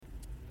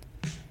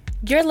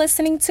You're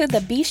listening to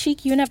the Be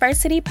Chic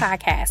University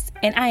podcast,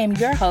 and I am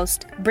your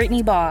host,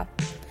 Brittany Ball.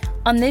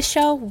 On this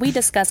show, we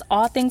discuss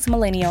all things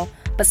millennial,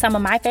 but some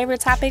of my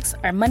favorite topics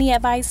are money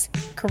advice,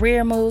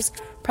 career moves,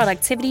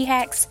 productivity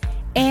hacks,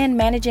 and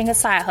managing a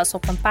side hustle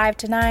from 5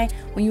 to 9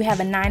 when you have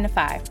a 9 to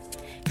 5.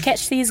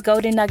 Catch these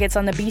golden nuggets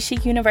on the Be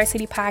Chic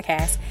University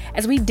podcast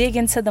as we dig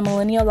into the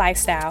millennial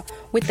lifestyle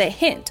with a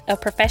hint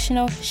of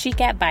professional chic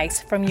advice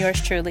from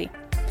yours truly.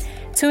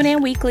 Tune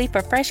in weekly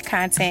for fresh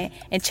content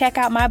and check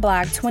out my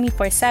blog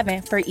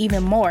 24/7 for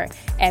even more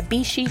at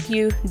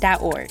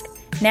bechicu.org.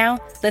 Now,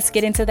 let's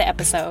get into the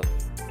episode.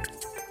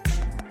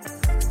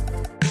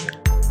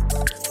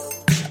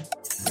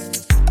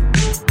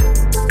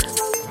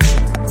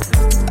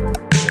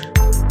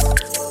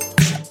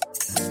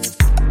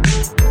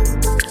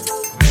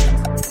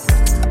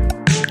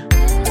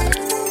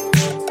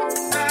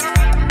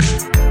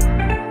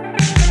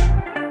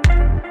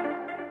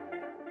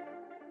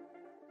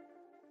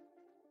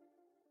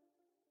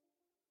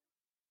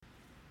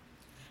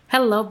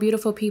 Hello,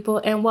 beautiful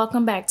people, and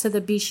welcome back to the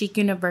Be Chic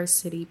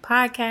University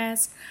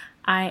podcast.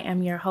 I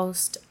am your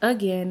host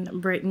again,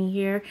 Brittany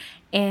here,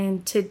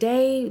 and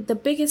today the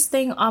biggest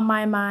thing on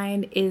my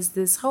mind is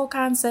this whole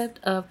concept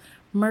of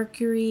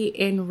Mercury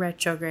in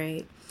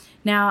retrograde.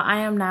 Now, I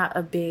am not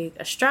a big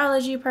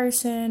astrology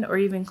person or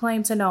even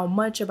claim to know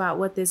much about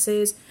what this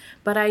is,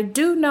 but I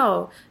do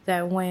know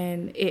that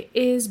when it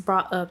is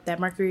brought up that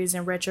Mercury is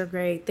in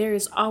retrograde, there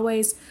is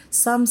always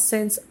some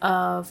sense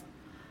of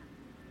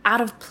out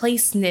of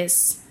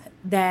placeness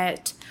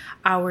that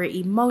our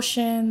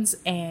emotions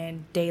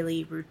and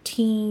daily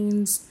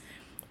routines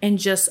and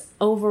just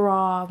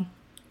overall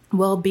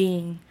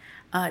well-being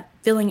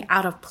feeling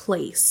out of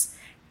place.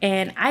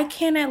 And I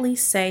can at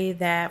least say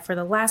that for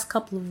the last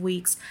couple of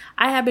weeks,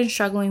 I have been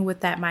struggling with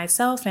that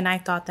myself. And I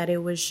thought that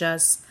it was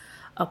just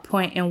a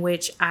point in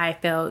which I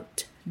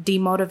felt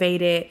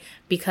demotivated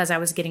because I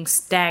was getting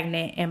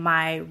stagnant in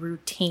my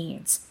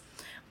routines.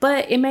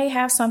 But it may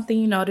have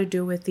something, to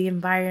do with the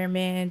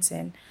environment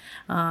and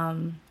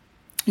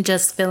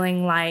just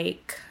feeling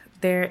like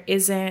there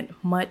isn't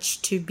much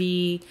to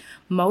be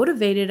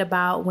motivated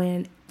about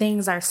when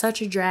things are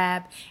such a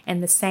drab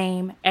and the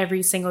same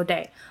every single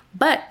day.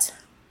 But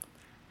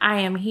I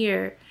am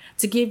here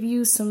to give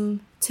you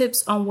some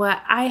tips on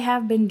what I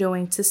have been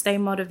doing to stay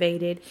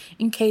motivated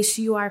in case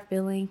you are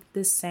feeling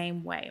the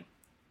same way.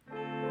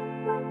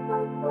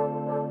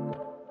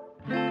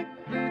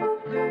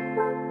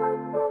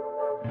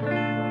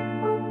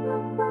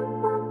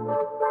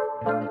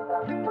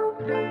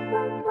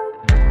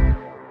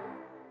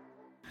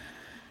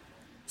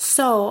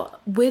 So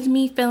with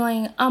me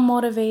feeling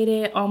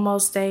unmotivated on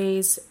most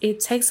days, it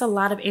takes a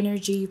lot of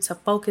energy to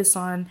focus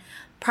on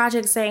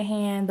projects at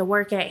hand, the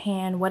work at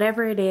hand,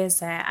 whatever it is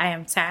that I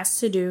am tasked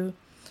to do.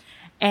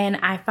 And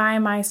I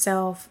find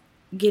myself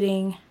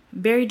getting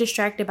very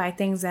distracted by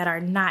things that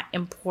are not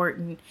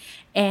important.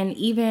 And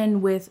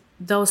even with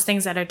those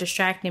things that are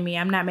distracting me,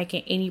 I'm not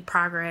making any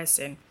progress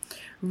in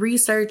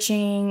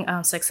researching,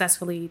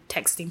 successfully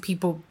texting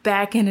people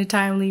back in a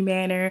timely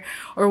manner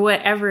or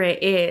whatever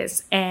it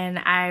is. And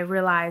I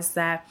realized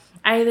that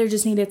I either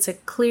just needed to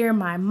clear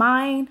my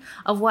mind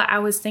of what I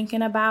was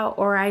thinking about,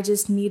 or I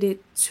just needed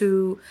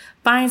to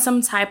find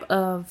some type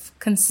of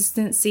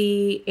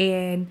consistency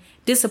and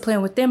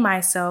discipline within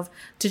myself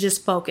to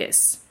just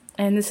focus.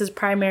 And this is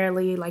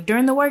primarily like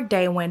during the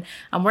workday when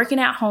I'm working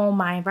at home,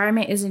 my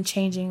environment isn't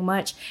changing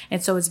much.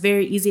 And so it's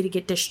very easy to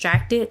get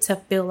distracted to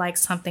feel like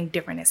something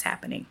different is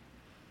happening.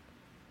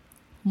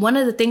 One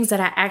of the things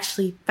that I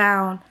actually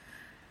found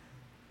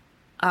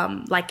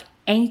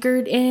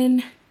anchored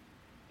in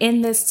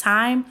this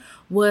time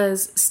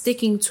was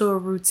sticking to a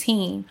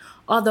routine.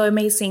 Although it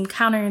may seem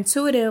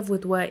counterintuitive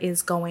with what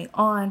is going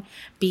on,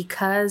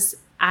 because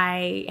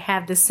I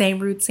have the same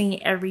routine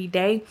every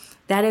day.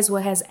 That is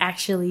what has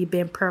actually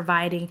been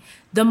providing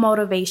the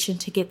motivation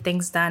to get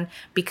things done,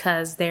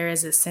 because there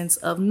is a sense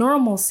of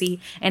normalcy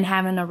in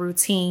having a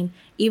routine,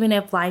 even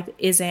if life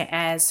isn't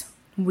as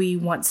we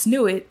once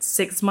knew it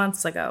 6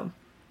 months ago.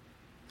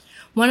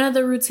 One of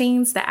the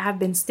routines that I've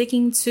been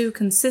sticking to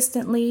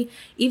consistently,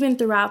 even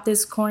throughout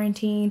this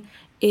quarantine,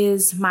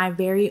 is my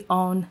very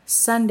own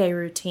Sunday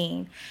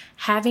routine.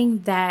 Having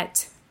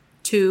that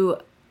to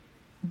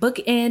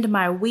bookend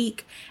my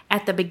week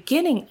at the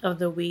beginning of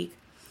the week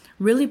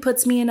really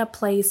puts me in a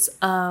place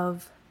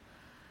of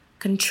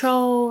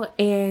control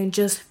and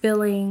just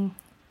feeling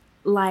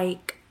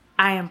like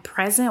I am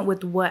present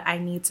with what I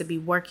need to be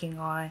working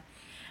on,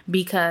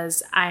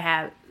 because I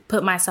have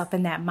put myself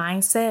in that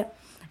mindset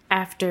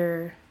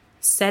after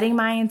setting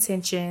my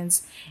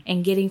intentions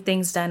and getting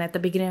things done at the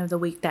beginning of the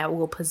week that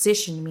will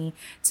position me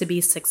to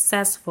be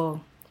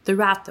successful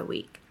throughout the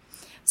week.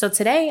 So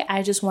today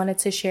I just wanted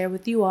to share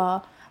with you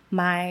all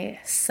my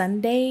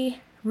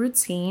Sunday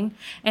routine,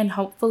 and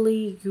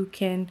hopefully you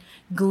can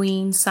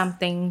glean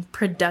something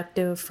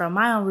productive from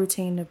my own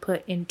routine to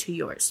put into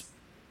yours.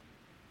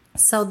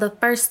 So the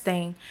first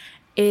thing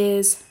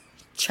is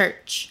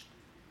church.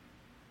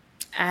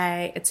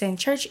 I attend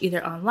church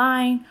either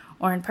online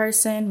or in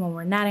person when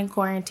we're not in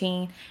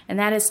quarantine. And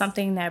that is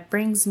something that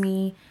brings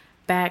me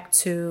back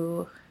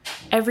to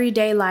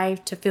everyday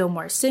life, to feel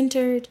more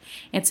centered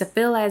and to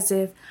feel as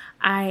if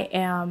I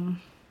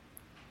am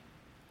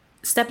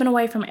stepping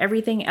away from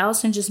everything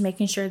else and just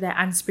making sure that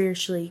I'm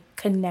spiritually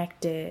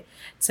connected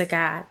to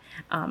God.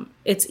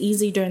 It's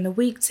easy during the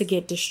week to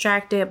get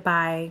distracted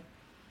by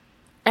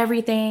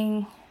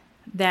everything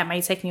that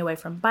might take me away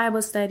from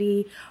Bible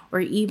study or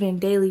even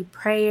daily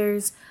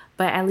prayers.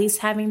 But at least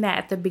having that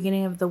at the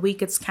beginning of the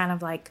week, it's kind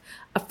of like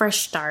a fresh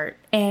start.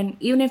 And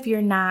even if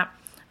you're not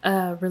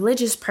a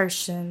religious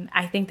person,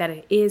 I think that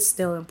it is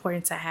still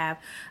important to have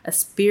a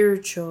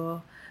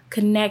spiritual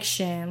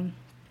connection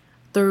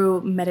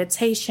through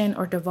meditation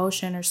or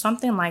devotion or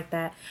something like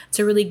that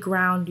to really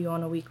ground you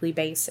on a weekly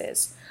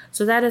basis.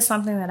 So that is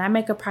something that I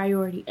make a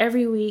priority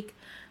every week,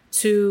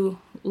 to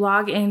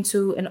log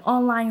into an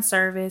online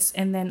service,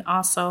 and then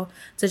also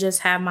to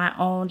just have my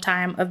own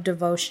time of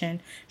devotion,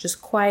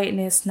 just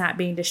quietness, not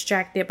being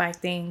distracted by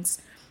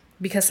things.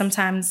 Because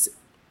sometimes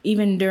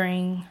even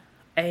during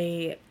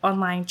a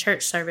online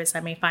church service, I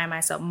may find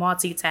myself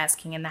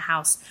multitasking in the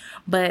house,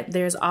 but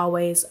there's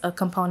always a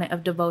component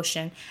of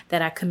devotion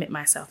that I commit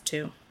myself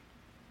to.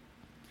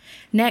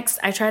 Next,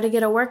 I try to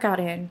get a workout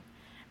in,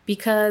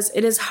 because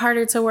it is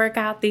harder to work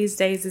out these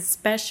days,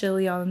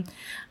 especially on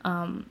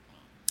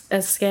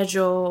a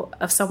schedule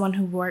of someone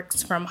who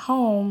works from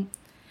home.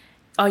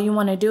 All you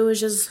want to do is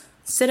just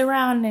sit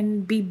around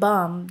and be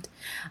bummed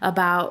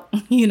about,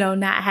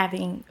 not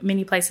having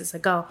many places to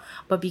go.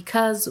 But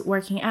because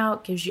working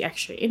out gives you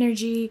extra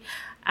energy,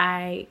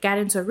 I got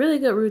into a really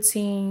good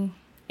routine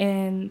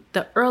in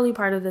the early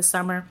part of the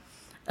summer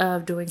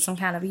of doing some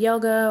kind of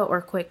yoga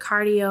or quick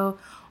cardio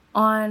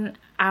on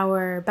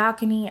our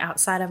balcony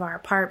outside of our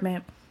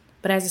apartment.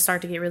 But as it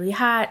started to get really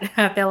hot,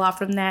 I fell off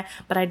from that.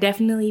 But I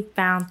definitely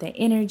found the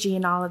energy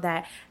and all of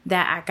that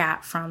I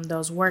got from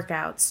those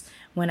workouts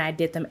when I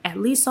did them, at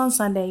least on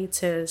Sunday,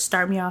 to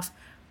start me off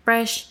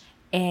fresh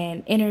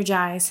and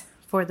energized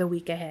for the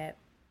week ahead.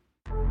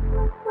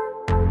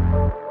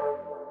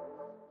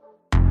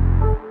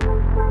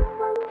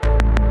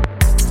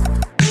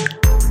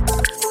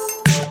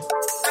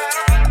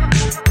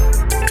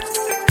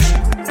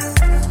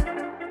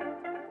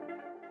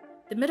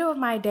 The middle of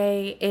my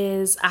day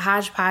is a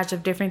hodgepodge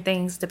of different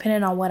things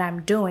depending on what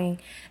I'm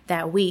doing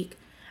that week.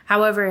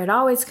 However, it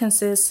always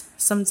consists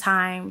some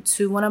time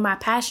to one of my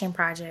passion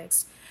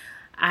projects.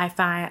 I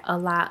find a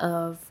lot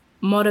of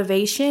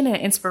motivation and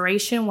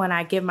inspiration when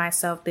I give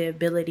myself the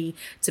ability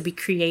to be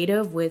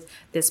creative with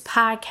this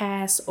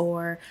podcast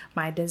or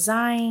my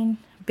design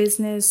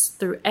business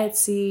through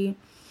Etsy,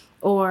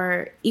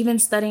 or even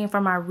studying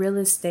for my real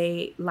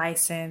estate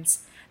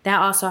license. That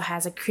also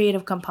has a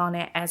creative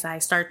component as I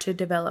start to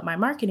develop my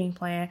marketing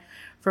plan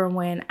for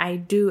when I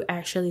do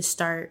actually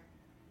start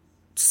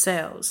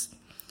sales.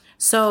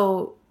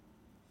 So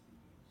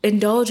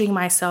indulging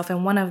myself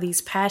in one of these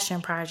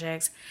passion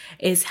projects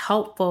is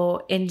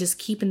helpful in just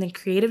keeping the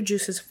creative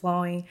juices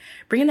flowing,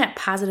 bringing that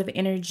positive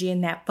energy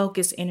and that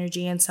focused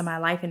energy into my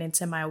life and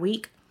into my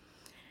week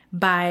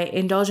by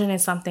indulging in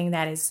something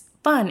that is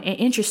fun and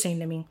interesting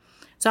to me.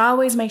 So I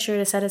always make sure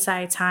to set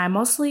aside time,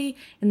 mostly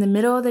in the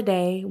middle of the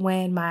day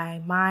when my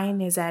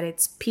mind is at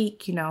its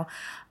peak,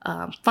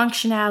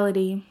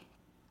 functionality,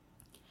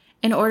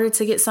 in order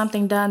to get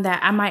something done that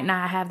I might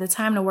not have the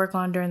time to work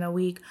on during the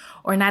week,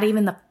 or not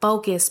even the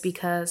focus,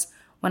 because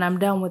when I'm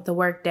done with the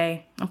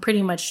workday, I'm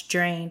pretty much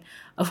drained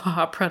of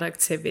all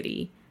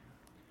productivity.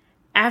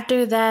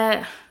 After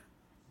that,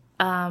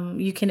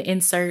 you can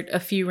insert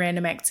a few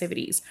random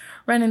activities.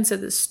 Run into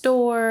the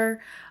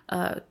store,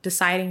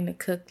 deciding to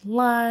cook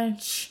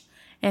lunch,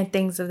 and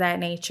things of that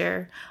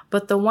nature.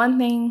 But the one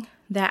thing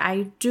that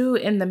I do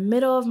in the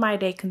middle of my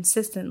day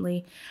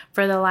consistently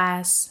for the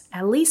last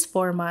at least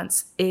 4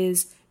 months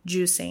is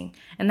juicing.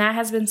 And that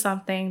has been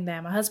something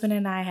that my husband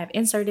and I have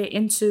inserted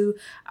into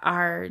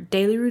our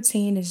daily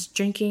routine, is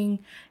drinking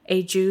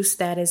a juice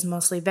that is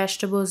mostly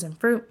vegetables and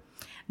fruit,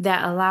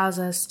 that allows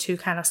us to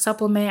kind of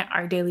supplement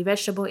our daily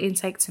vegetable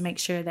intake to make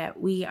sure that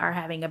we are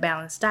having a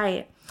balanced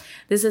diet.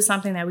 This is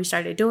something that we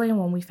started doing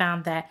when we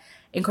found that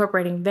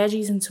incorporating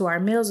veggies into our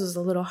meals was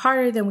a little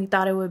harder than we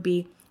thought it would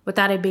be,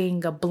 without it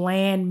being a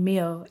bland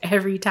meal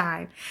every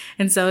time.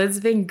 And so it's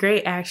been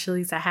great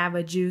actually to have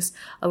a juice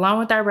along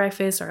with our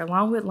breakfast or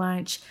along with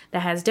lunch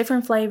that has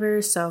different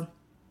flavors. So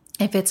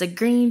if it's a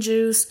green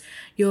juice,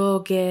 you'll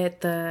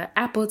get the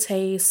apple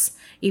taste,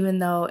 even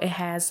though it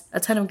has a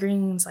ton of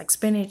greens like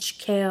spinach,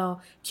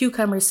 kale,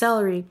 cucumber,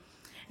 celery.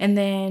 And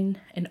then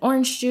an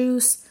orange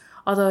juice,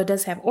 although it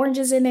does have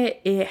oranges in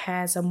it, it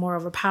has a more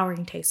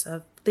overpowering taste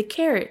of the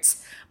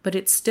carrots, but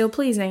it's still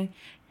pleasing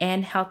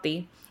and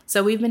healthy.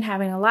 So we've been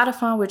having a lot of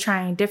fun with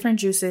trying different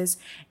juices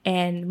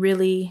and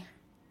really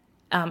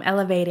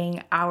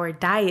elevating our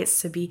diets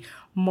to be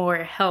more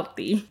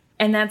healthy.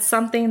 And that's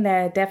something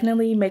that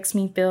definitely makes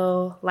me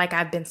feel like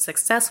I've been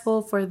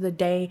successful for the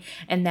day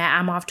and that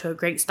I'm off to a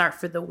great start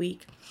for the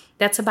week.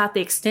 That's about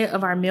the extent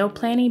of our meal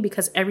planning,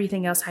 because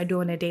everything else I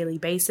do on a daily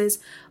basis.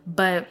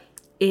 But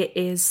it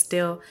is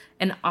still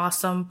an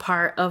awesome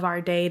part of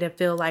our day to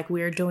feel like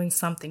we're doing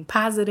something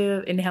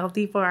positive and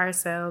healthy for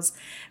ourselves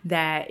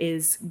that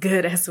is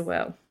good as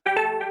well.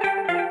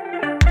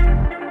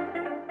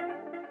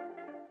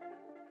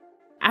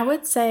 I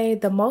would say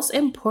the most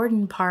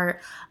important part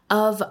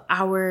of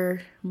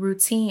our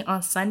routine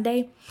on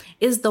Sunday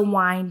is the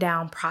wind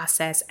down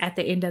process at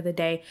the end of the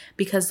day,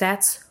 because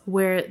that's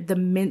where the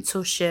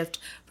mental shift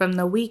from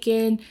the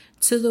weekend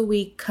to the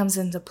week comes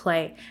into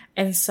play.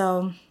 And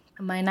so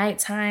my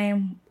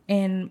nighttime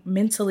and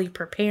mentally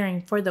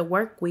preparing for the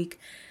work week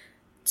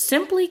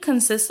simply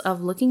consists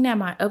of looking at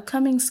my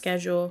upcoming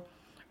schedule,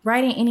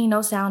 writing any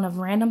notes down of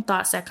random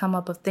thoughts that come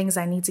up of things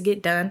I need to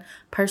get done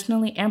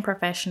personally and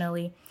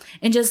professionally,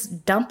 and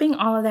just dumping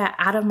all of that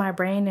out of my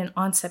brain and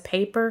onto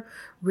paper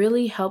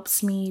really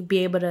helps me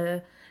be able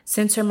to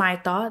center my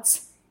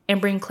thoughts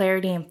and bring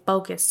clarity and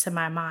focus to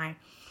my mind.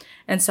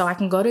 And so I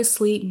can go to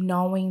sleep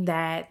knowing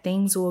that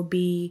things will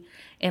be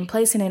in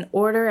place and in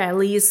order, at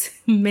least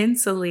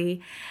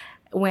mentally,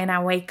 when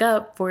I wake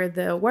up for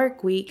the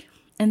work week.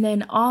 And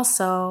then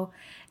also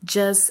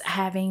just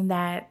having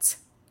that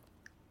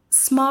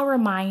small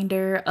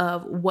reminder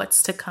of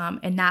what's to come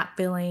and not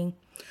feeling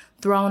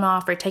thrown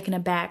off or taken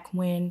aback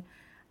when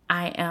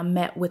I am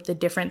met with the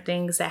different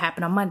things that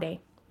happen on Monday.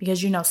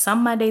 Because,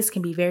 some Mondays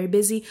can be very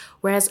busy,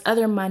 whereas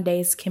other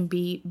Mondays can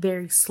be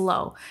very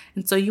slow.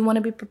 And so you want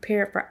to be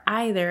prepared for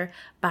either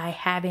by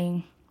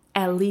having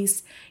at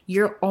least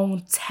your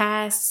own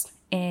tasks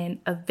and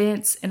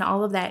events and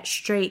all of that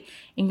straight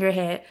in your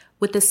head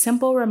with a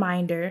simple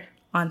reminder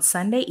on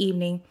Sunday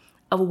evening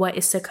of what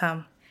is to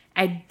come.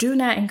 I do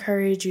not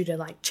encourage you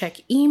to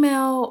check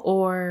email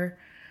or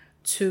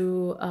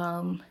to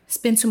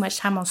spend too much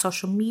time on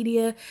social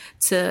media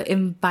to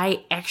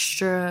invite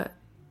extra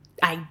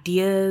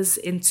ideas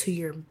into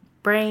your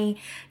brain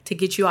to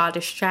get you all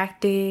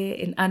distracted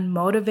and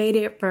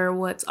unmotivated for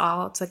what's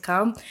all to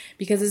come,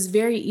 because it's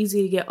very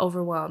easy to get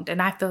overwhelmed.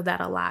 And I feel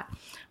that a lot.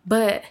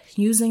 But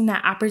using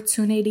that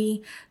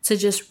opportunity to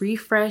just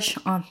refresh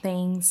on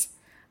things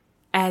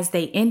as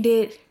they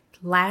ended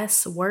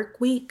last work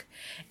week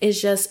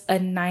is just a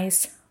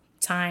nice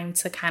time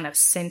to kind of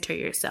center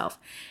yourself.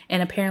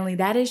 And apparently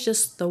that is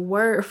just the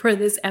word for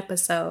this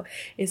episode,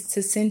 is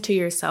to center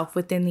yourself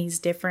within these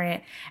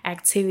different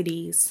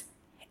activities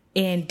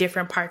in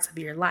different parts of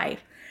your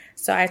life.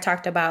 So I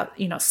talked about,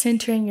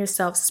 centering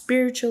yourself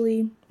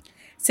spiritually,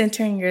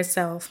 centering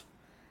yourself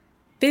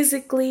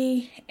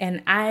physically,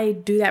 and I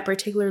do that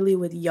particularly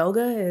with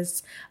yoga.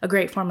 It's a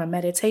great form of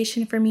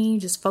meditation for me.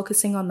 Just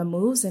focusing on the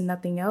moves and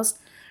nothing else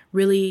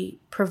really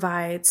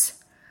provides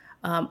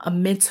a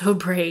mental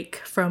break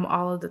from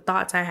all of the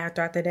thoughts I have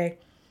throughout the day.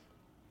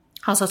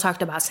 Also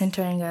talked about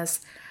centering us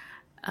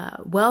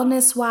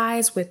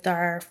wellness-wise with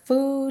our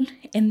food,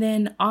 and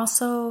then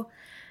also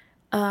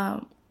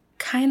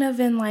kind of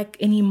in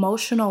an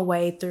emotional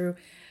way through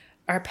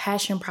our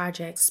passion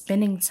projects,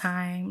 spending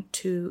time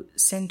to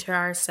center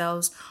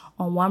ourselves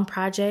on one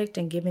project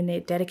and giving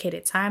it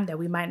dedicated time that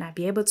we might not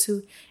be able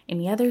to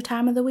any other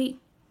time of the week,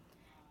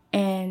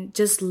 and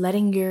just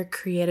letting your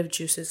creative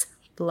juices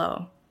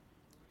flow.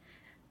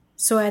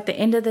 So at the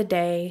end of the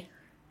day,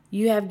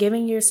 you have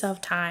given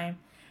yourself time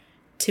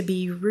to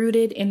be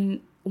rooted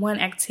in one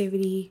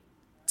activity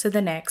to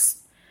the next,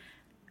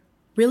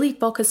 really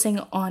focusing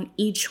on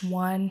each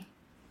one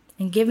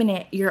and giving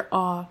it your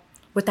all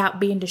without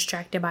being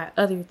distracted by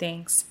other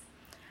things.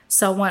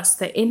 So once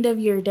the end of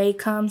your day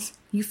comes,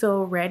 you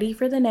feel ready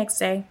for the next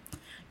day.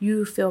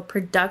 You feel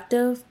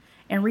productive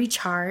and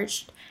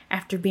recharged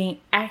after being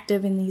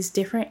active in these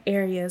different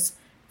areas,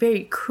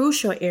 very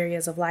crucial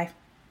areas of life.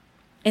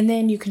 And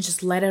then you can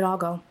just let it all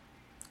go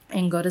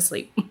and go to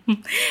sleep.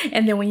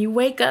 And then when you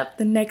wake up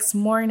the next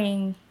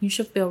morning, you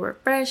should feel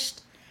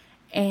refreshed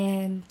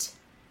and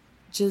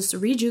just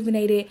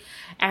rejuvenated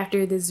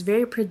after this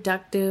very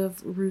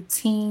productive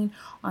routine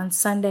on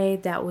Sunday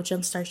that will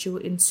jumpstart you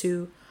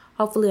into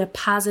hopefully a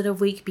positive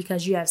week,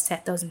 because you have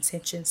set those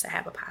intentions to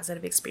have a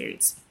positive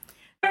experience.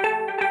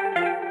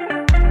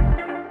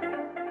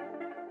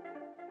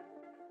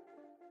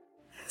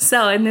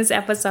 So in this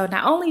episode,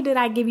 not only did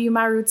I give you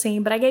my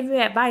routine, but I gave you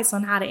advice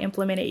on how to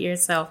implement it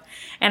yourself.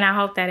 And I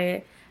hope that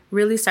it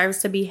really serves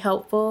to be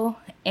helpful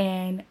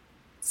in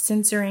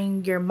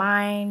centering your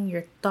mind,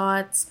 your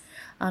thoughts,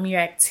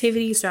 your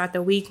activities throughout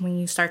the week when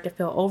you start to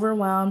feel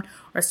overwhelmed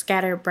or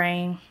scattered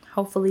brain.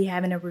 Hopefully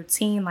having a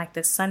routine like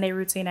the Sunday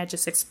routine I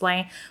just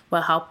explained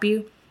will help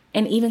you.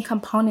 And even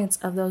components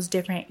of those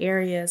different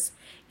areas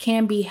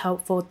can be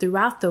helpful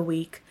throughout the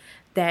week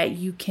that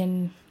you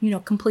can,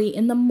 complete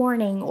in the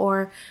morning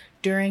or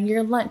during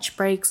your lunch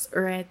breaks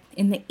or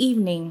in the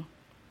evening.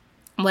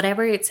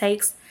 Whatever it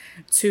takes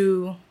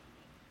to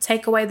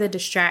take away the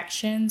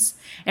distractions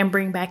and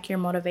bring back your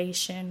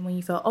motivation when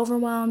you feel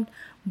overwhelmed,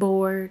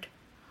 bored,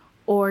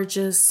 or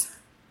just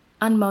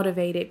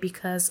unmotivated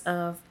because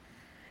of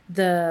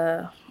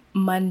the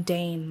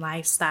mundane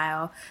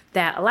lifestyle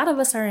that a lot of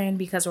us are in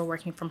because we're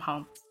working from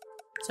home.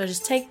 So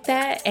just take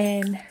that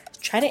and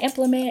try to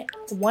implement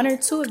one or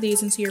two of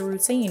these into your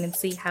routine and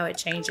see how it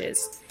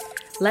changes.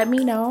 let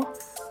me know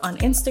on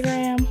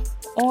Instagram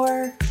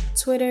or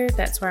Twitter.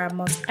 That's where I'm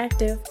most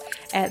active,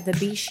 at the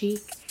Be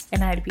Chic,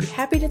 and I'd be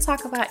happy to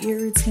talk about your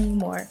routine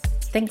more.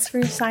 Thanks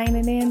for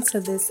signing in to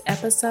this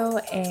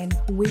episode, and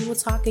we will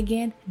talk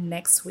again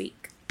next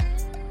week.